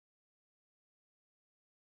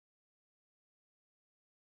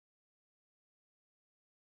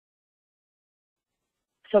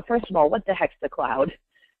So first of all, what the heck's the cloud?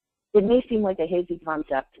 It may seem like a hazy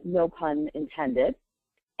concept, no pun intended,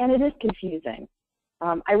 and it is confusing.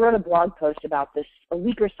 I wrote a blog post about this a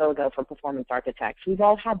week or so ago for performance architects. We've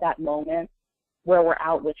all had that moment where we're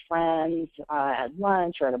out with friends at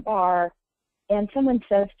lunch or at a bar, and someone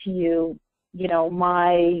says to you, you know,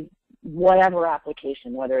 my whatever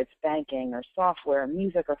application, whether it's banking or software,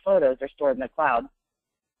 music or photos, are stored in the cloud.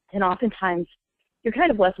 And oftentimes you're kind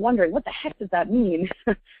of left wondering, what the heck does that mean?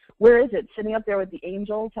 Where is it? Sitting up there with the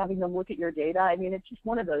angels, having them look at your data? I mean, it's just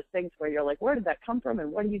one of those things where you're like, where did that come from,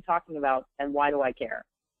 and what are you talking about, and why do I care?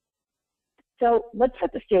 So let's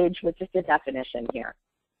set the stage with just a definition here.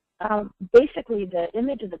 Basically, the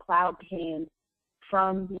image of the cloud came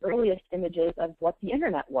from the earliest images of what the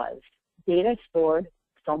internet was, data stored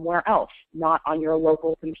somewhere else, not on your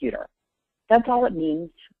local computer. That's all it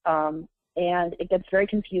means, and it gets very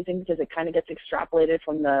confusing because it kind of gets extrapolated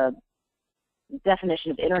from the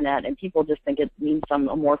definition of internet, and people just think it means some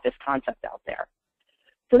amorphous concept out there.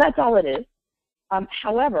 So that's all it is.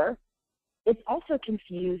 However, it's also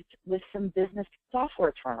confused with some business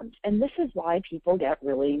software terms, and this is why people get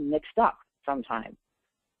really mixed up sometimes.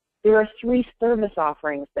 There are 3 service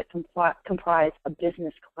offerings that comprise a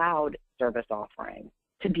business cloud service offering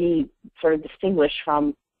to be sort of distinguished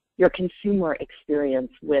from your consumer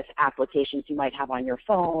experience with applications you might have on your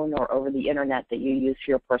phone or over the internet that you use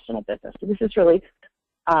for your personal business. So this is really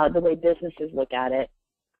the way businesses look at it.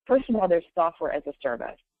 First of all, there's software as a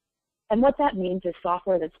service. And what that means is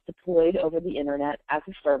software that's deployed over the internet as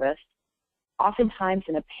a service, oftentimes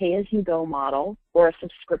in a pay-as-you-go model or a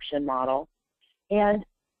subscription model. And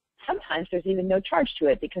sometimes there's even no charge to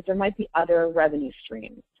it because there might be other revenue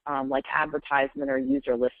streams, like advertisement or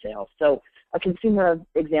user list sales. So a consumer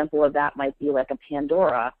example of that might be like a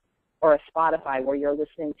Pandora or a Spotify, where you're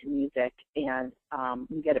listening to music and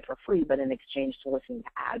you get it for free, but in exchange to listening to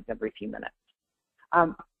ads every few minutes.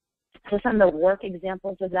 So some of the work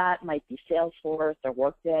examples of that might be Salesforce or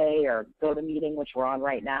Workday or GoToMeeting, which we're on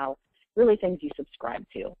right now, really things you subscribe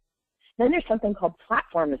to. Then there's something called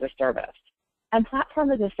platform as a service. And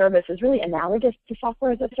platform as a service is really analogous to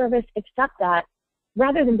software as a service, except that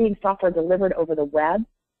rather than being software delivered over the web,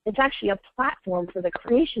 it's actually a platform for the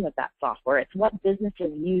creation of that software. It's what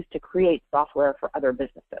businesses use to create software for other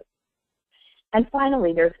businesses. And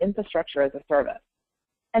finally, there's infrastructure as a service.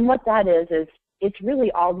 And what that is it's really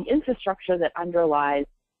all the infrastructure that underlies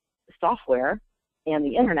the software and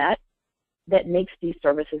the internet that makes these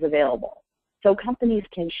services available. So companies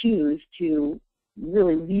can choose to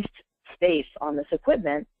really lease space on this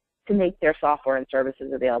equipment to make their software and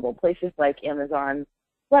services available. Places like Amazon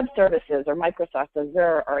Web Services or Microsoft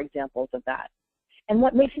Azure are examples of that. And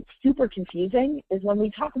what makes it super confusing is when we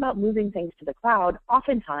talk about moving things to the cloud,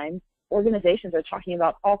 oftentimes organizations are talking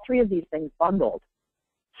about all 3 of these things bundled.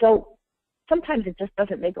 So sometimes it just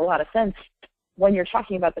doesn't make a lot of sense when you're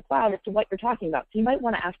talking about the cloud as to what you're talking about. So you might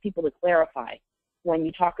want to ask people to clarify when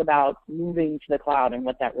you talk about moving to the cloud and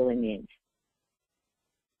what that really means.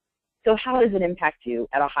 So how does it impact you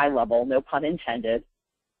at a high level, no pun intended?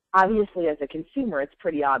 Obviously, as a consumer, it's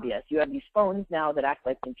pretty obvious. You have these phones now that act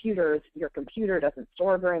like computers. Your computer doesn't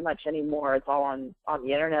store very much anymore. It's all on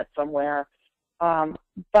the internet somewhere.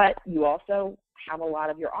 But you also have a lot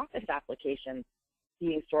of your office applications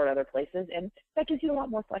being stored other places, and that gives you a lot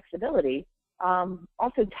more flexibility.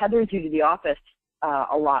 Also tethers you to the office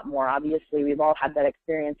a lot more. Obviously, we've all had that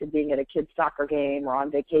experience of being at a kid's soccer game or on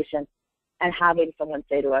vacation and having someone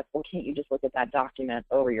say to us, well, can't you just look at that document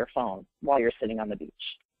over your phone while you're sitting on the beach?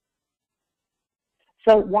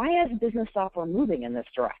 So why is business software moving in this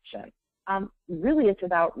direction? Really, it's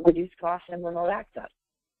about reduced costs and remote access.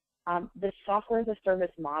 This software as a service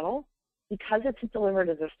model, because it's delivered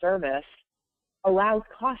as a service, allows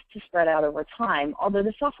costs to spread out over time. Although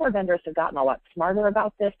the software vendors have gotten a lot smarter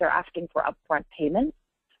about this, they're asking for upfront payments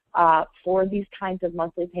for these kinds of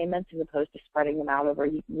monthly payments as opposed to spreading them out over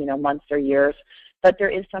months or years. But there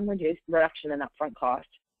is some reduction in upfront cost.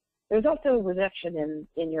 There's also a reduction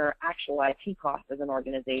in your actual IT costs as an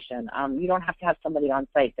organization. You don't have to have somebody on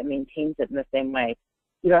site that maintains it in the same way.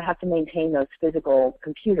 You don't have to maintain those physical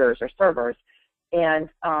computers or servers. And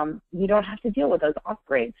you don't have to deal with those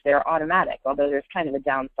upgrades. They're automatic, although there's kind of a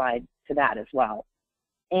downside to that as well.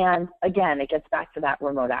 And again, it gets back to that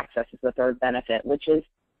remote access as the third benefit, which is,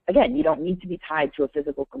 again, you don't need to be tied to a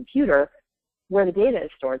physical computer where the data is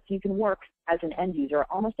stored, so you can work as an end user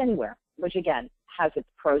almost anywhere, which again has its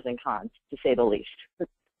pros and cons, to say the least.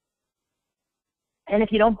 And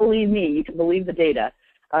if you don't believe me, you can believe the data.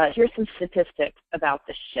 Here's some statistics about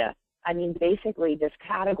the shift. I mean, basically, this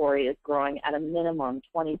category is growing at a minimum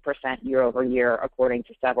 20% year over year, according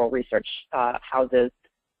to several research houses.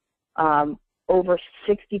 Over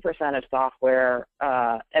 60% of software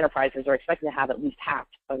enterprises are expecting to have at least half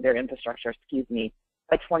of their infrastructure,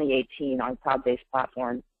 by 2018 on cloud-based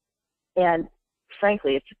platforms. And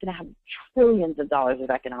frankly, it's going to have trillions of dollars of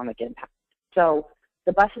economic impact. So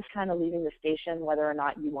the bus is kind of leaving the station. Whether or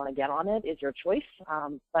not you want to get on it is your choice.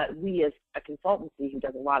 But we, as a consultancy who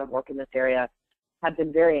does a lot of work in this area, have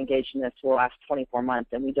been very engaged in this for the last 24 months,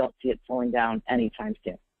 and we don't see it slowing down anytime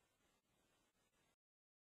soon.